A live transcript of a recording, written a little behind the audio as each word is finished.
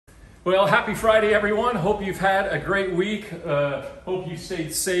Well, happy Friday, everyone. Hope you've had a great week. Hope you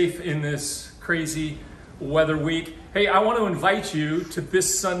stayed safe in this crazy weather week. Hey, I want to invite you to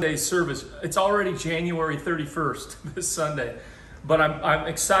this Sunday's service. It's already January 31st, this Sunday. But I'm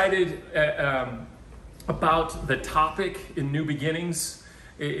excited about the topic in New Beginnings.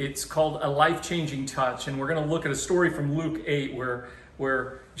 It's called A Life-Changing Touch. And we're going to look at a story from Luke 8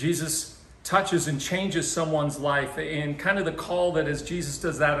 where Jesus touches and changes someone's life, and kind of the call that as Jesus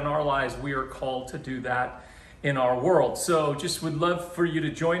does that in our lives, we are called to do that in our world. So just would love for you to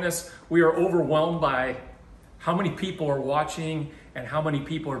join us. We are overwhelmed by how many people are watching and how many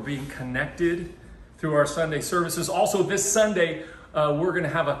people are being connected through our Sunday services. Also this Sunday, we're going to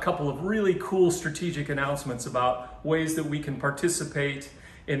have a couple of really cool strategic announcements about ways that we can participate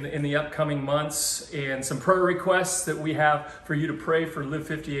in the upcoming months, and some prayer requests that we have for you to pray for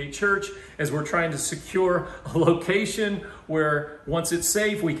Live58 Church as we're trying to secure a location where once it's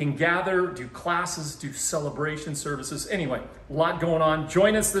safe, we can gather, do classes, do celebration services. Anyway, a lot going on.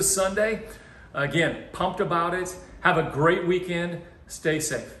 Join us this Sunday. Again, pumped about it. Have a great weekend. Stay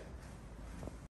safe.